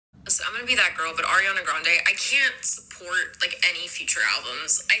I'm gonna be that girl, but Ariana Grande, I can't support, like, any Future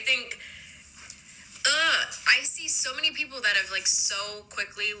albums. I think, I see so many people that have, like, so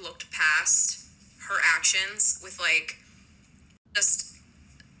quickly looked past her actions with, like, just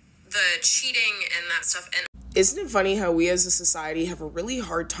the cheating and that stuff. And isn't it funny how we as a society have a really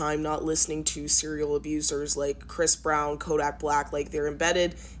hard time not listening to serial abusers like Chris Brown, Kodak Black? Like, they're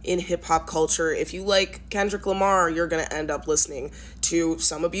embedded in hip-hop culture. If you like Kendrick Lamar, you're going to end up listening to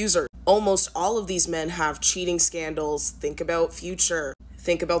some abuser. Almost all of these men have cheating scandals. Think about Future.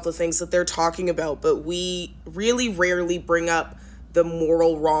 Think about the things that they're talking about. But we really rarely bring up the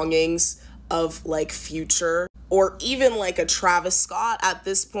moral wrongings of, like, Future or even, like, a Travis Scott at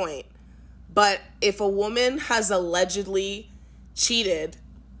this point. But if a woman has allegedly cheated,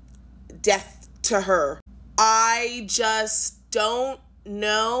 death to her. I just don't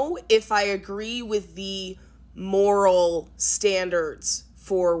know if I agree with the moral standards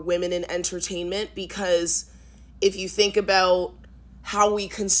for women in entertainment, because if you think about how we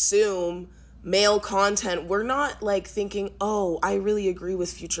consume male content, we're not like thinking, oh, I really agree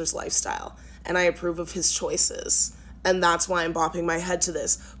with Future's lifestyle and I approve of his choices, and that's why I'm bopping my head to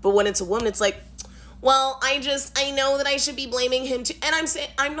this. But when it's a woman, it's like, well, I know that I should be blaming him too. And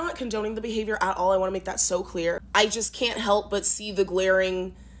I'm not condoning the behavior at all. I want to make that so clear. I just can't help but see the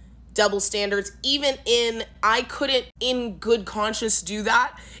glaring double standards. I couldn't in good conscience do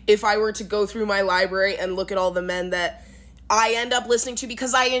that if I were to go through my library and look at all the men that I end up listening to,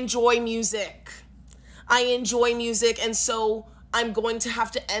 because I enjoy music. And so I'm going to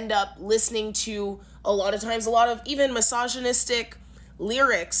have to end up listening to a lot of even misogynistic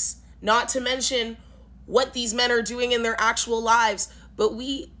lyrics, not to mention what these men are doing in their actual lives. But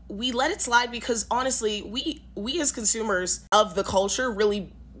we let it slide because honestly, we as consumers of the culture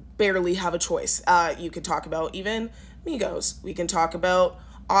really barely have a choice. You could talk about even Migos. We can talk about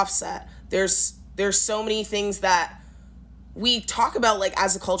Offset. There's so many things that we talk about like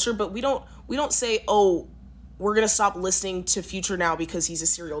as a culture, but we don't say, oh, we're going to stop listening to Future now because he's a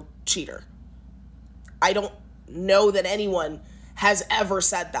serial cheater. I don't know that anyone has ever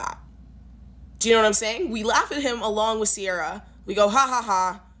said that. Do you know what I'm saying? We laugh at him along with Sierra. We go, ha ha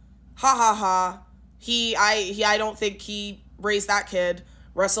ha, ha ha ha. I don't think he raised that kid.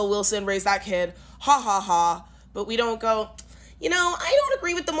 Russell Wilson raised that kid. Ha ha ha. But we don't go, I don't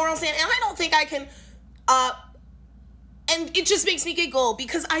agree with the moral stand, and I don't think I can, and it just makes me giggle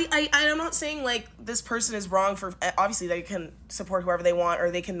because I'm not saying like this person is wrong for, obviously they can support whoever they want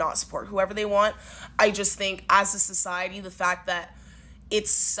or they cannot support whoever they want. I just think as a society, the fact that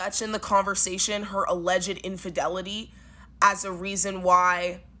it's such in the conversation, her alleged infidelity as a reason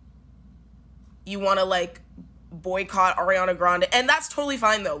why you want to like boycott Ariana Grande. And that's totally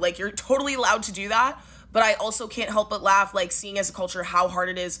fine though. Like, you're totally allowed to do that. But I also can't help but laugh, like seeing as a culture how hard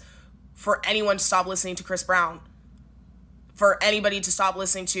it is for anyone to stop listening to Chris Brown. For anybody to stop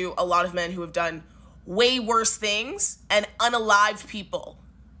listening to a lot of men who have done way worse things and unalived people.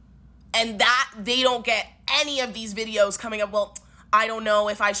 And that they don't get any of these videos coming up, well, I don't know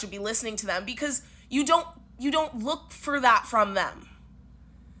if I should be listening to them, because you don't look for that from them.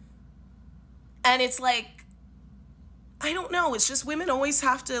 And it's like, I don't know, it's just women always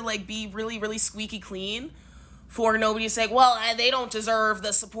have to like be really, really squeaky clean for nobody to say, well, they don't deserve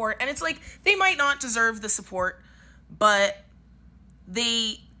the support. And it's like, they might not deserve the support, but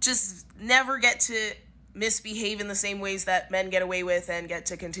they just never get to misbehave in the same ways that men get away with and get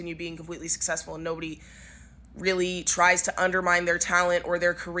to continue being completely successful, and nobody really tries to undermine their talent or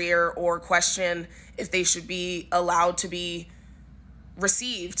their career or question if they should be allowed to be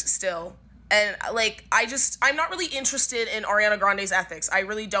received still. And like, I'm not really interested in Ariana Grande's ethics. I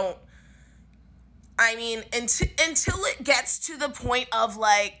really don't. I mean, until it gets to the point of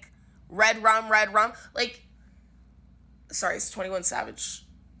like red rum, like, sorry, it's 21 Savage,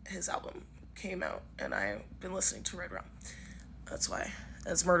 his album came out and I've been listening to Red Rum. That's why.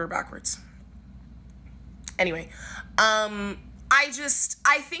 That's murder backwards. Anyway, I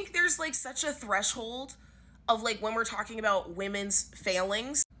think there's like such a threshold of like when we're talking about women's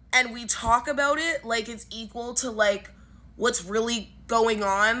failings and we talk about it like it's equal to like what's really going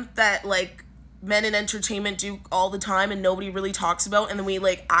on that like men in entertainment do all the time and nobody really talks about, and then we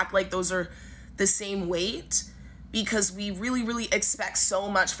like act like those are the same weight because we really, really expect so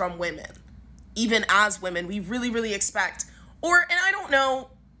much from women. Even as women, we really, really expect, and I don't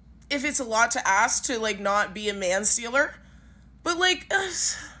know if it's a lot to ask to like not be a man stealer, but like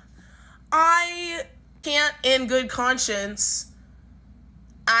I can't in good conscience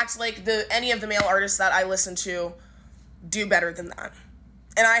act like any of the male artists that I listen to do better than that.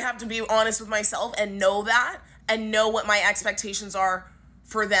 And I have to be honest with myself and know that, and know what my expectations are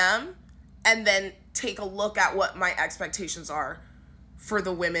for them, and then take a look at what my expectations are for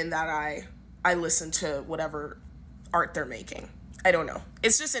the women that I listen to whatever art they're making. I don't know.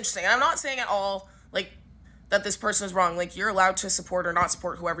 It's just interesting. And I'm not saying at all, like, that this person is wrong. Like, you're allowed to support or not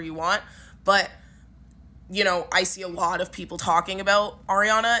support whoever you want. But, you know, I see a lot of people talking about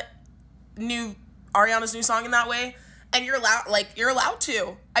Ariana's new song in that way. And you're allowed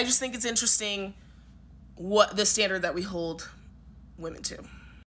to. I just think it's interesting what the standard that we hold women to.